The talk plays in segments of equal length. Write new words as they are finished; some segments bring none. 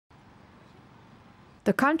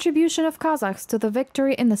The contribution of Kazakhs to the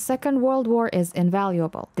victory in the Second World War is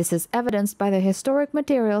invaluable. This is evidenced by the historic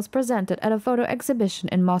materials presented at a photo exhibition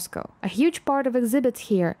in Moscow. A huge part of exhibits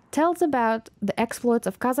here tells about the exploits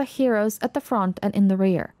of Kazakh heroes at the front and in the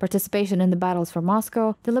rear, participation in the battles for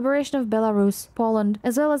Moscow, the liberation of Belarus, Poland,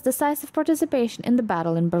 as well as decisive participation in the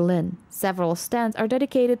battle in Berlin. Several stands are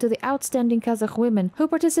dedicated to the outstanding Kazakh women who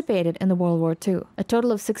participated in the World War II. A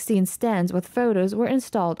total of 16 stands with photos were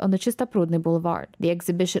installed on the Chistoprudny Boulevard. The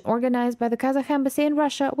exhibition organized by the Kazakh Embassy in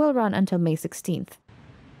Russia will run until May 16th.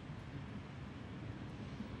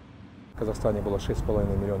 В Казахстане было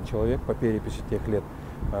 6,5 миллиона человек по переписи тех лет.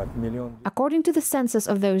 According to the census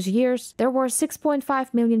of those years, there were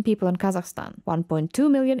 6.5 million people in Kazakhstan.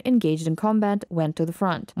 1.2 million engaged in combat went to the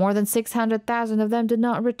front. More than 600,000 of them did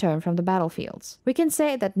not return from the battlefields. We can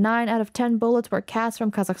say that 9 out of 10 bullets were cast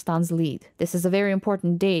from Kazakhstan's lead. This is a very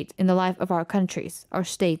important date in the life of our countries, our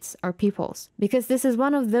states, our peoples, because this is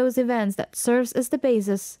one of those events that serves as the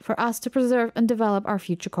basis for us to preserve and develop our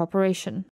future cooperation.